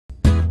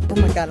Oh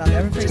my God, I'll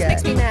never forget. Just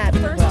makes me mad.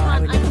 First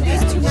time I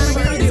these two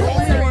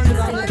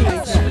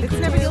it's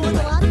never deal with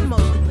a lot of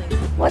emotionally.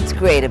 What's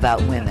great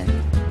about women?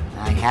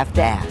 I have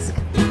to ask.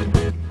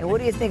 And what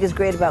do you think is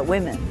great about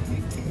women?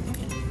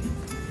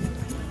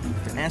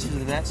 The answer to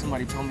that,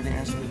 somebody told me the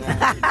answer to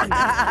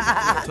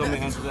that. Told me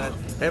the answer to that.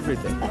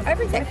 Everything.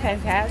 Everything. We're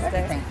fantastic.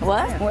 Everything.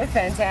 What? We're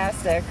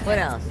fantastic. What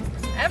else?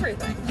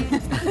 Everything.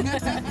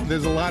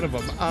 There's a lot of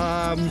them.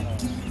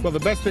 Well, the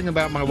best thing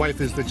about my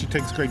wife is that she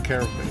takes great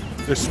care of me.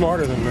 They're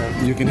smarter than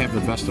men. You can have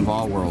the best of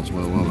all worlds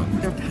with a woman.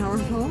 They're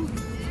powerful,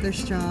 they're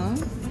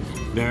strong.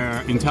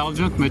 They're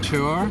intelligent,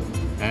 mature,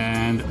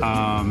 and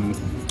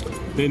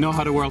they know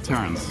how the world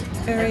turns.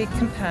 Very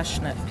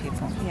compassionate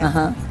people. Yeah.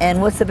 Uh-huh. And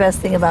what's the best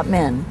thing about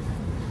men?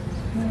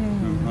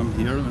 I'm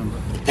here, remember.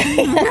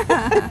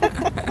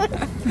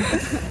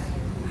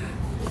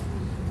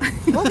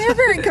 Well, they're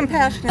very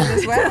compassionate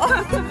as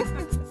well.